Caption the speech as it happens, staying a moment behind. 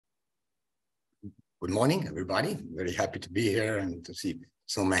Good morning, everybody. Very happy to be here and to see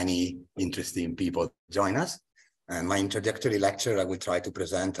so many interesting people join us. And my introductory lecture, I will try to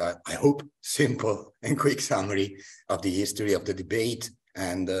present, I hope, simple and quick summary of the history of the debate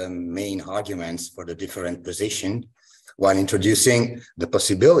and the main arguments for the different position, while introducing the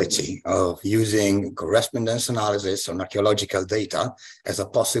possibility of using correspondence analysis on archaeological data as a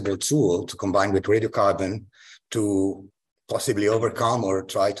possible tool to combine with radiocarbon to possibly overcome or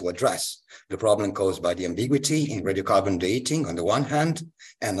try to address the problem caused by the ambiguity in radiocarbon dating on the one hand,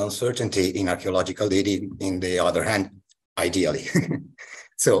 and uncertainty in archaeological dating in the other hand, ideally.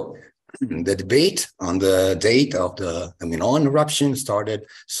 So the debate on the date of the Minoan eruption started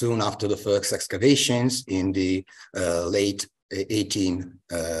soon after the first excavations in the late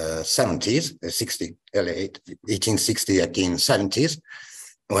 1870s, 1860-1870s,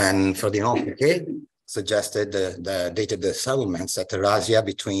 when Ferdinand Fouquet suggested dated the settlements at Eurasia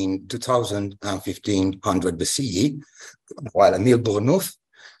between 2000 and 1500 BCE, while Emile Bournouf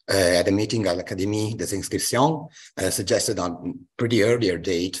at a meeting at l'Académie des Inscriptions suggested a pretty earlier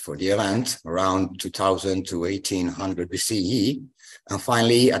date for the event, around 2000 to 1800 BCE. And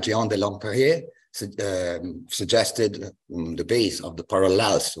finally, Adrien de Lemperrier suggested the base of the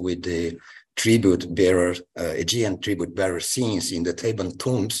parallels with the tribute bearer, Aegean tribute bearer scenes in the Theban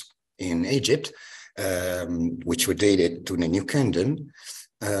tombs in Egypt, which were dated to the New Kingdom,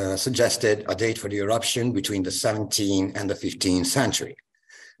 suggested a date for the eruption between the 17th and the 15th century.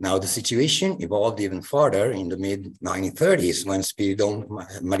 Now, the situation evolved even further in the mid-1930s when Spiridon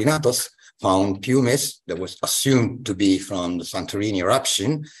Marinatos found pumice that was assumed to be from the Santorini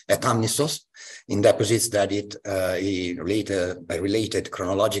eruption at Amnisos in deposits that he related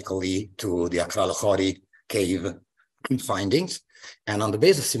chronologically to the Akralochori cave findings. And on the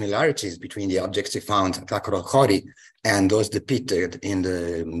basis of similarities between the objects he found at Akralochori and those depicted in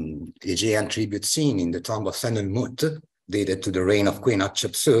the Aegean tribute scene in the tomb of Senenmut, dated to the reign of Queen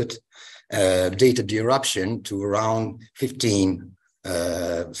Hatshepsut, dated the eruption to around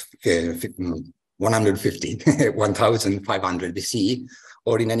 1500 BCE,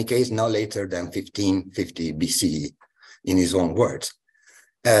 or in any case, no later than 1550 BCE, in his own words.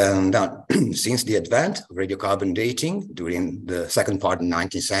 Now, since the advent of radiocarbon dating during the second part of the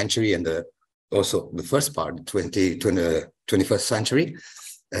 19th century and also the first part of the 21st century,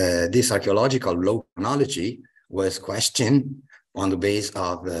 this archaeological low chronology was questioned on the basis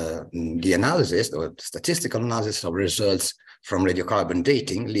of the analysis or statistical analysis of results from radiocarbon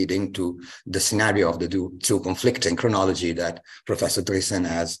dating, leading to the scenario of the two conflicting chronology that Professor Thiessen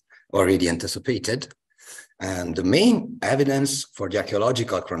has already anticipated. And the main evidence for the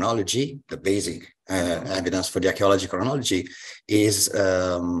archaeological chronology, the basic evidence for the archaeological chronology, is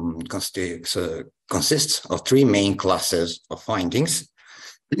consists of three main classes of findings.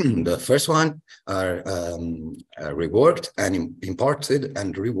 The first one are reworked and imported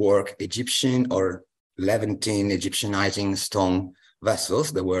and reworked Egyptian or Levantine Egyptianizing stone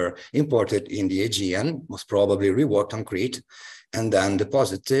vessels that were imported in the Aegean, most probably reworked on Crete, and then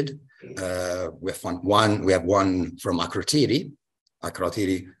deposited. We have one from Akrotiri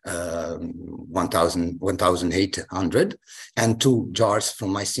 1800, and two jars from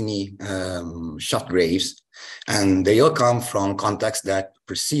Mycenae shot graves. And they all come from contexts that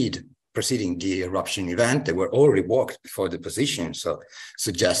preceding the eruption event. They were all reworked before the position, so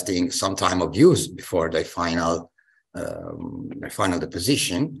suggesting some time of use before the final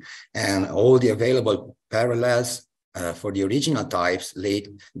deposition. And all the available parallels for the original types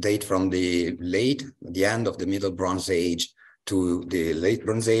date from the end of the Middle Bronze Age to the Late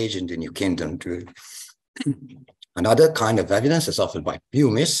Bronze Age in the New Kingdom. Another kind of evidence is offered by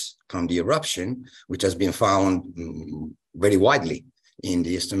pumice from the eruption, which has been found very widely in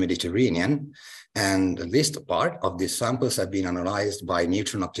the Eastern Mediterranean. And at least a part of these samples have been analyzed by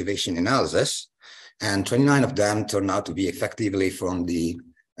neutron activation analysis, and 29 of them turn out to be effectively from the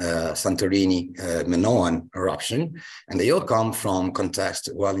Santorini Minoan eruption, and they all come from context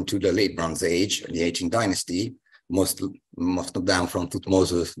well into the Late Bronze Age, the 18th dynasty, most of them from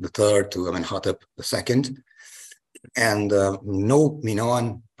Thutmose III to Amenhotep II. And no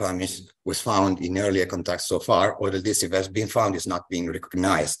Minoan pumice was found in earlier contexts so far, or that this, if has been found, is not being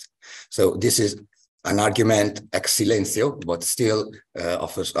recognized. So this is an argument ex silencio, but still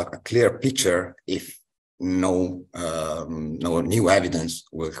offers a clear picture if no new evidence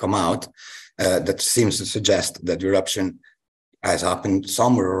will come out that seems to suggest that the eruption has happened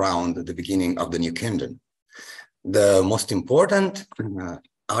somewhere around the beginning of the New Kingdom. The most important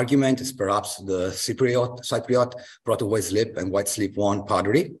argument is perhaps the Cypriot proto-white slip and white slip 1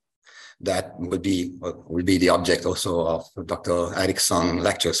 pottery that will be the object also of Dr. Eriksson's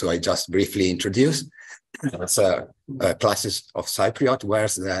lecture. So I just briefly introduced. It's classes of Cypriot, where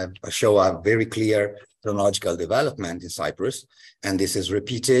they show a very clear chronological development in Cyprus, and this is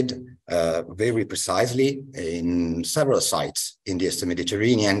repeated very precisely in several sites in the Eastern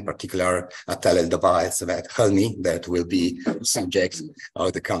Mediterranean, in particular at Tel el-Daba, Helmi, that will be subject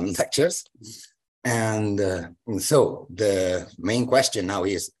of the coming lectures. And so the main question now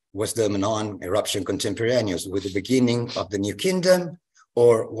is, was the Minoan eruption contemporaneous with the beginning of the New Kingdom,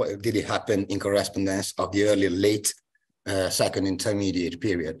 or did it happen in correspondence of the early late second intermediate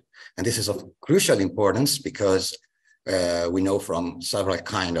period? And this is of crucial importance because we know from several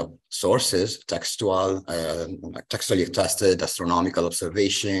kind of sources, textually attested astronomical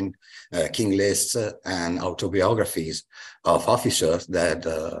observation, king lists, and autobiographies of officers that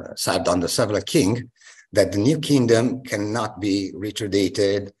served under several kings, that the New Kingdom cannot be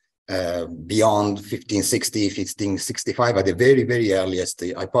retrodated beyond 1560, 1565 at the very, very earliest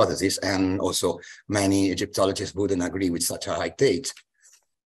hypothesis, and also many Egyptologists wouldn't agree with such a high date.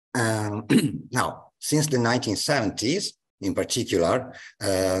 Now, since the 1970s, in particular,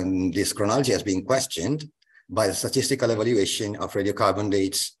 this chronology has been questioned by the statistical evaluation of radiocarbon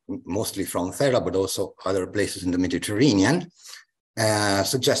dates, mostly from Thera, but also other places in the Mediterranean,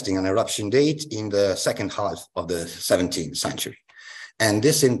 suggesting an eruption date in the second half of the 17th century. And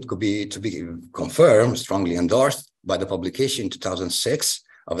this seemed to be confirmed, strongly endorsed by the publication in 2006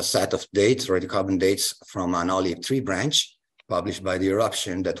 of a set of dates, radiocarbon dates from an olive tree branch published by the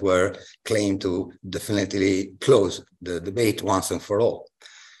eruption that were claimed to definitively close the debate once and for all.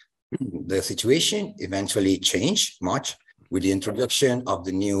 The situation eventually changed much with the introduction of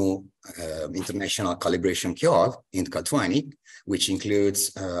the new international calibration curve in CAL20, which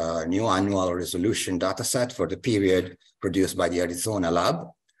includes a new annual resolution dataset for the period produced by the Arizona lab.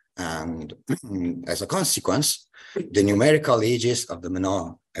 And as a consequence, the numerical ages of the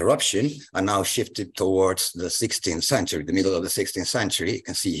Minoan eruption are now shifted towards the 16th century, the middle of the 16th century. You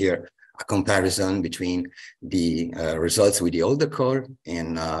can see here a comparison between the results with the older curve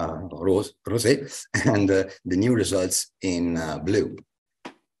in rose and the new results in blue.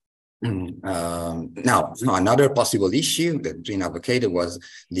 Now, another possible issue that Jean advocated was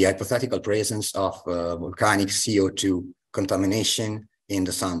the hypothetical presence of volcanic CO2 contamination in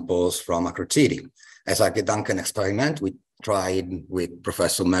the samples from Akrotiri. As a Gedanken experiment, we tried with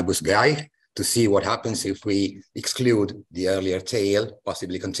Professor Mebus Guy to see what happens if we exclude the earlier tail,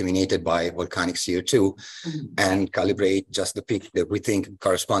 possibly contaminated by volcanic CO2, and calibrate just the peak that we think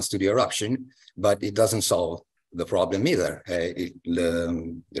corresponds to the eruption, but it doesn't solve the problem either.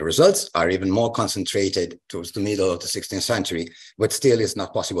 The results are even more concentrated towards the middle of the 16th century, but still it's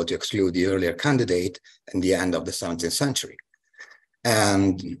not possible to exclude the earlier candidate in the end of the 17th century.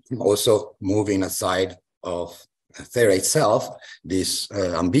 And also moving aside of Thera itself, this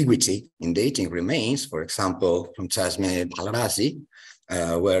ambiguity in dating remains, for example, from Cesme Balarazi,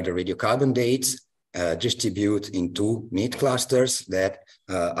 where the radiocarbon dates distribute in two neat clusters that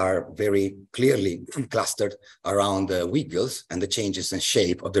are very clearly clustered around the wiggles and the changes in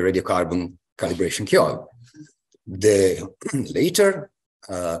shape of the radiocarbon calibration curve. The later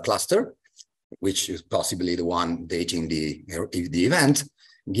cluster, which is possibly the one dating the event,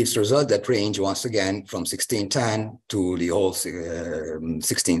 gives results that range once again from 1610 to the whole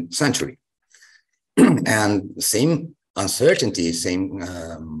 16th century. And same uncertainty,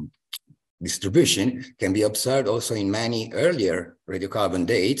 same distribution can be observed also in many earlier radiocarbon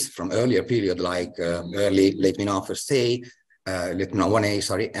dates from earlier period, like early late Minoan first A, late Minoan 1A,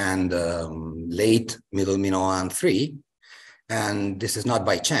 sorry, and late middle Minoan 3. And this is not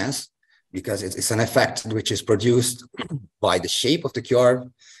by chance, because it's an effect which is produced by the shape of the curve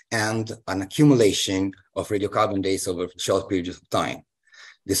and an accumulation of radiocarbon dates over short periods of time.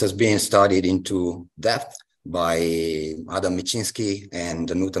 This has been studied into depth by Adam Michinski and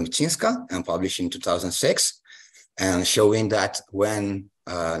Danuta Michinska and published in 2006, and showing that when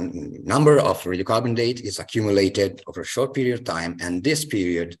a number of radiocarbon date is accumulated over a short period of time, and this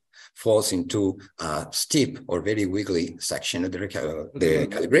period falls into a steep or very wiggly section of the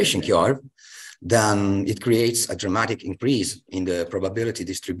calibration curve, then it creates a dramatic increase in the probability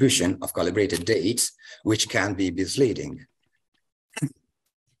distribution of calibrated dates, which can be misleading.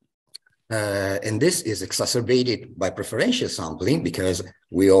 And this is exacerbated by preferential sampling, because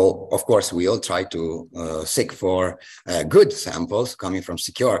we all try to seek for good samples coming from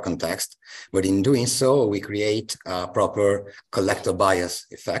secure context, but in doing so, we create a proper collector bias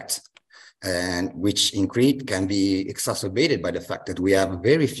effect, and which in Crete can be exacerbated by the fact that we have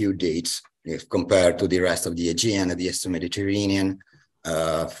very few dates if compared to the rest of the Aegean and the Eastern Mediterranean,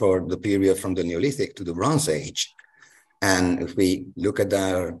 for the period from the Neolithic to the Bronze Age. And if we look at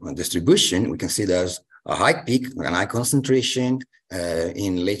their distribution, we can see there's a high peak and high concentration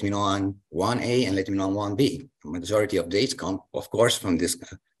in late Minoan 1A and late Minoan 1B. The majority of dates come, of course, from these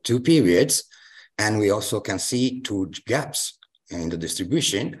two periods. And we also can see two gaps in the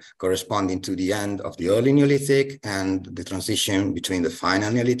distribution corresponding to the end of the early Neolithic and the transition between the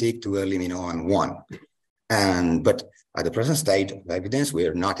final Neolithic to early Minoan 1. But at the present state of evidence, we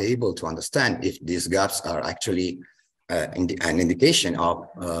are not able to understand if these gaps are actually an indication of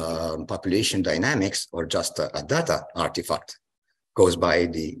population dynamics or just a data artifact caused by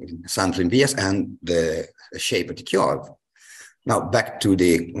the sampling bias and the shape of the curve. Now, back to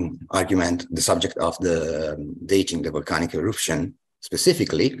the argument, the subject of the dating the volcanic eruption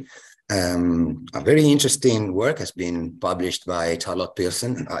specifically. A very interesting work has been published by Charlotte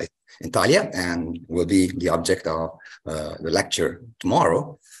Pearson in Italia and will be the object of the lecture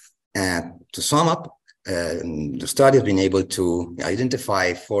tomorrow. And to sum up, the study has been able to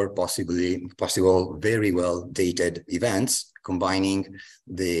identify four possible very well dated events combining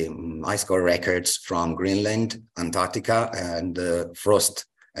the ice core records from Greenland, Antarctica, and the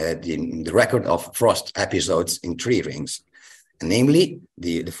record of frost episodes in tree rings. And namely,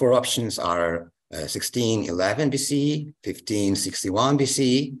 the four options are 1611 BC, 1561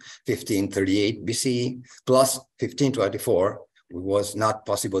 BC, 1538 BC, plus 1524, which was not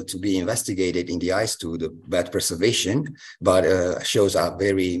possible to be investigated in the ice to the bed preservation, but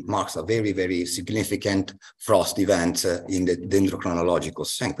marks a very, very significant frost event in the dendrochronological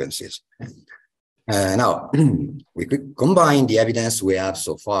sequences. Now, we could combine the evidence we have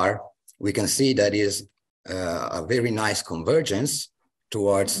so far. We can see that is a very nice convergence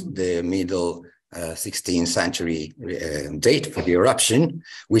towards the middle 16th century date for the eruption,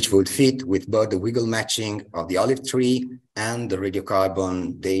 which would fit with both the wiggle matching of the olive tree and the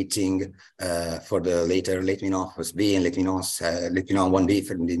radiocarbon dating for the later late Minoan 1B and late Minoan 1B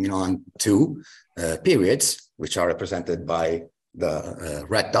and late Minoan 2 periods, which are represented by the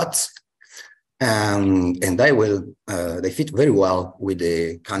red dots. And they fit very well with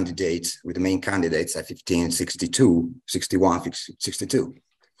the candidates, with the main candidates at 1562, 61, 62.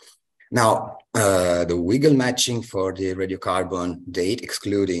 Now, the wiggle matching for the radiocarbon date,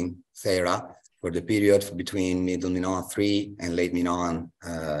 excluding Thera, for the period between middle Minoan 3 and late Minoan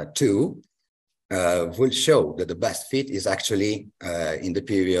 2, will show that the best fit is actually in the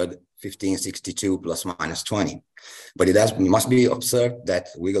period 1562 plus minus 20. But it must be observed that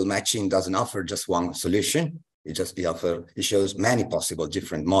wiggle matching doesn't offer just one solution. It shows many possible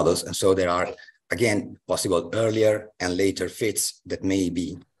different models. And so there are, again, possible earlier and later fits that may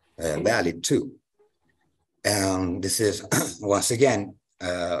be valid too. And this is, once again,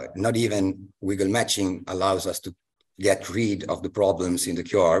 not even wiggle matching allows us to get rid of the problems in the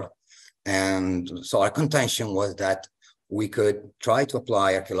curve. And so our contention was that we could try to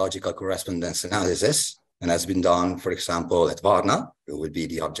apply archaeological correspondence analysis, and has been done, for example, at Varna. It would be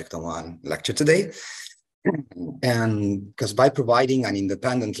the object of one lecture today. And because by providing an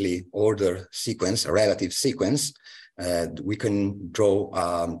independently ordered sequence, a relative sequence, we can draw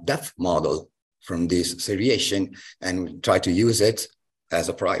a depth model from this seriation and try to use it as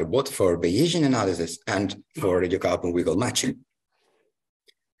a prior both for Bayesian analysis and for radiocarbon wiggle matching.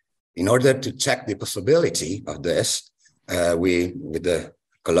 In order to check the possibility of this, with the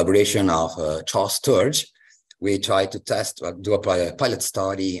collaboration of Charles Sturge, we tried to do a pilot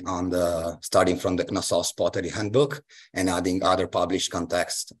study starting from the Knossos Pottery Handbook and adding other published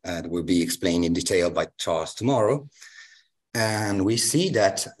context that will be explained in detail by Charles tomorrow. And we see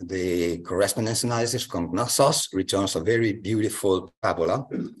that the correspondence analysis from Knossos returns a very beautiful parabola,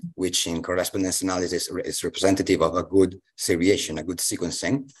 which in correspondence analysis is representative of a good seriation, a good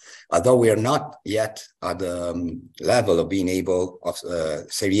sequencing. Although we are not yet at the level of being able of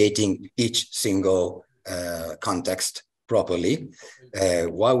seriating each single context properly,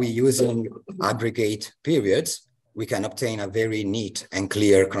 while we're using aggregate periods, we can obtain a very neat and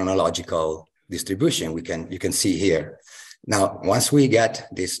clear chronological distribution. You can see here. Now, once we get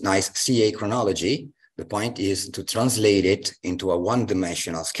this nice CA chronology, the point is to translate it into a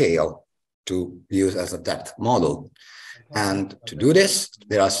one-dimensional scale to use as a depth model. And to do this,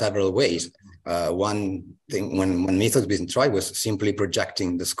 there are several ways. One thing, one method being tried was simply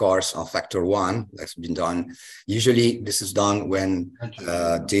projecting the scores of factor 1. That's been done. Usually, this is done when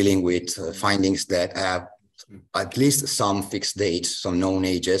dealing with findings that have at least some fixed dates, some known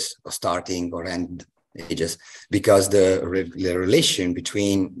ages, or starting or end ages, because the relation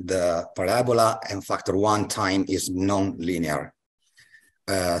between the parabola and factor 1 time is non-linear.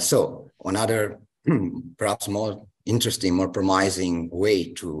 So another perhaps more interesting, more promising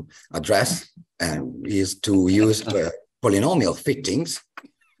way to address is to use polynomial fittings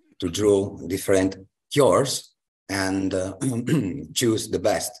to draw different cures and choose the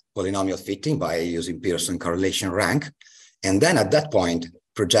best polynomial fitting by using Pearson correlation rank. And then at that point,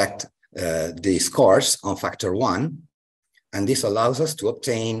 project the scores on factor 1. And this allows us to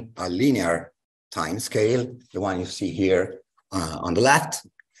obtain a linear time scale, the one you see here on the left.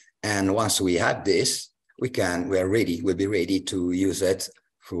 And once we have this, we'll be ready to use it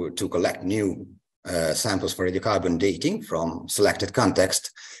to collect new samples for radiocarbon dating from selected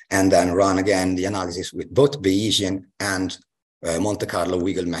context, and then run again the analysis with both Bayesian and Monte Carlo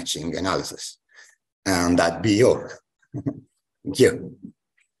wiggle matching analysis. And that'd be all. Thank you.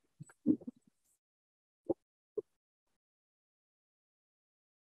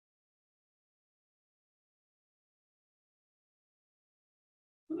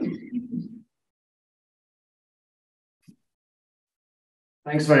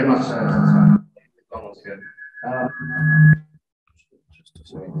 Thanks very much.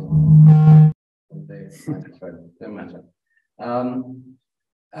 Just a second. Don't matter.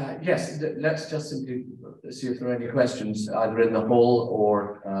 Yes, let's just simply see if there are any questions either in the hall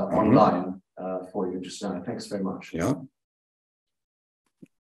or online for you just now. Thanks very much. Yeah.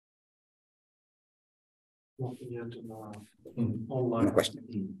 Online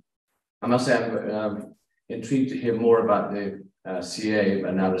question. I must say I'm intrigued to hear more about the CA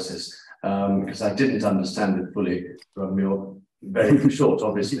analysis because I didn't understand it fully from your very short,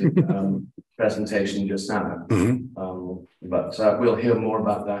 obviously, presentation just now. But we'll hear more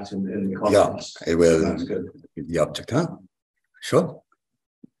about that in the conference. Yeah, it will. That's good. The object, huh? Sure.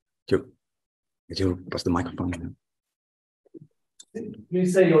 Could you pass the microphone?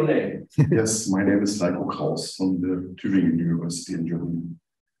 Please say your name. Yes, my name is Heiko Kraus from the Tübingen University in Germany.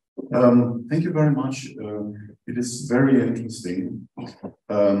 Thank you very much. It is very interesting.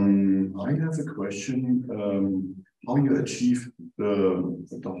 I have a question. How you achieve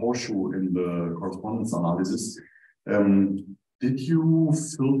the horseshoe in the correspondence analysis? Did you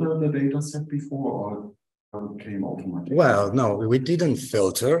filter the data set before, or it came automatically? Well, no, we didn't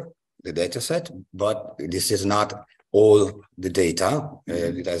filter the data set, but this is not all the data.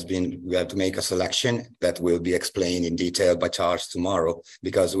 We have to make a selection that will be explained in detail by Charles tomorrow,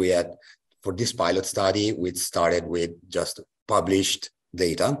 because for this pilot study, we started with just published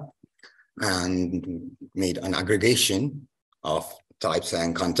data and made an aggregation of types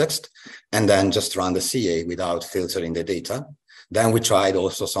and context, and then just run the CA without filtering the data. Then we tried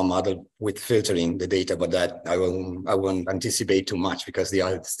also some other with filtering the data, but that I won't anticipate too much because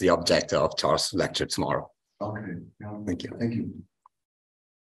it's the object of Charles' lecture tomorrow. Okay. Yeah. Thank you. Thank you.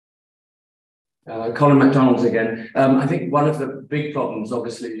 Colin MacDonald again. I think one of the big problems,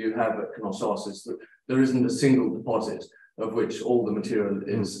 obviously, you have at Chronos is that there isn't a single deposit of which all the material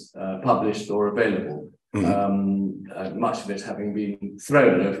is published or available. Much of it having been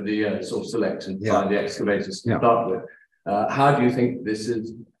thrown over the years or selected by the excavators to start with. How do you think this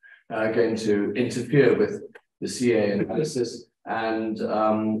is going to interfere with the CA analysis? And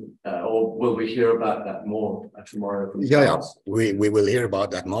or will we hear about that more tomorrow? Yeah, we will hear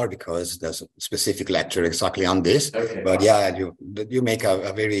about that more because there's a specific lecture exactly on this. Okay, but yeah, you make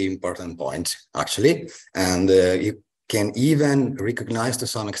a very important point actually, and you can even recognize to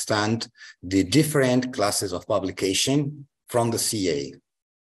some extent the different classes of publication from the CA.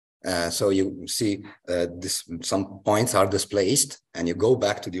 So you see some points are displaced, and you go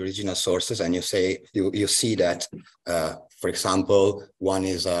back to the original sources, and you see that, for example, one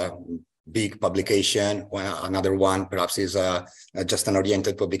is a big publication, another one perhaps is just an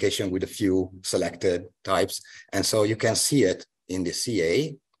oriented publication with a few selected types, and so you can see it in the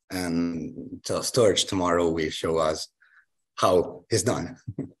CA. And so Sturge tomorrow will show us how it's done.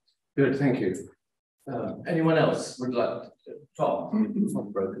 Good, thank you. Anyone else would like to talk? It's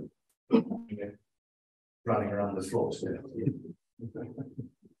not broken. Running around the floor.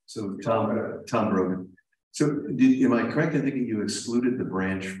 So Tom Brogan. So am I correct in thinking you excluded the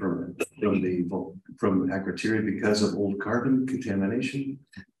branch from Akrateria because of old carbon contamination?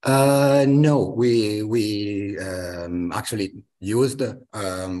 No, we actually used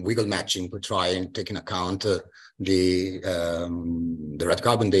wiggle matching to try and take into account the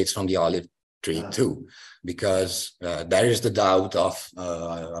radiocarbon dates from the olive tree too, because there is the doubt of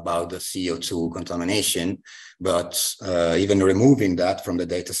about the CO2 contamination, but even removing that from the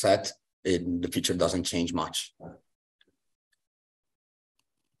data set, the picture doesn't change much.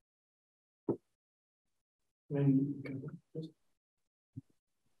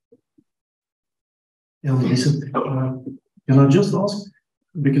 Yeah, listen, can I just ask,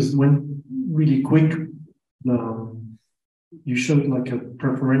 because when really quick, you showed like a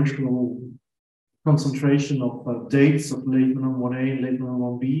preferential concentration of dates of late Minoan 1A and late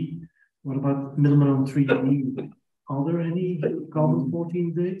Minoan 1B. What about middle Minoan 3B? Are there any carbon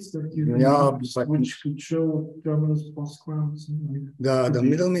 14 dates that you which could show Terminus postgrams? The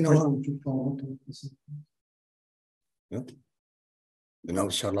middle Minoan. You know,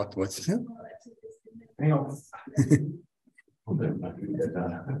 Charlotte, what's it? Hang on.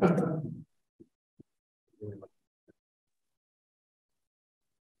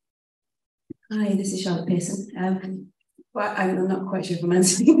 Hi, this is Charlotte Pearson. Well, I'm not quite sure if I'm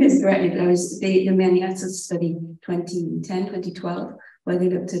answering this correctly, but I was the Maniatis study 2010, 2012, where they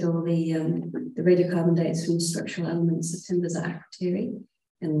looked at all the radiocarbon dates from structural elements of timbers at Akrotiri,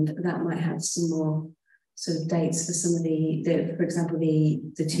 and that might have some more sort of dates for some of the for example, the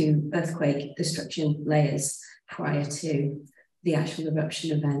two earthquake destruction layers prior to the actual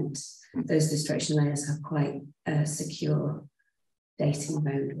eruption event. Those destruction layers have quite secure dating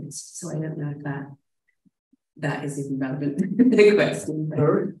boundaries. So I don't know if that is even relevant to the question. But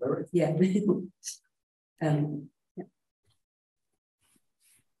Very. Yeah. Yeah.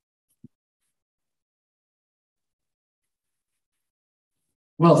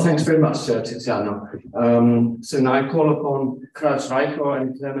 Well, thanks very much, Tiziano. So now I call upon Klaus Reicher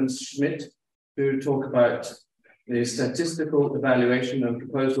and Clemens Schmidt to talk about the statistical evaluation and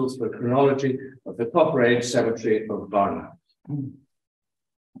proposals for chronology of the Copper Age cemetery of Varna.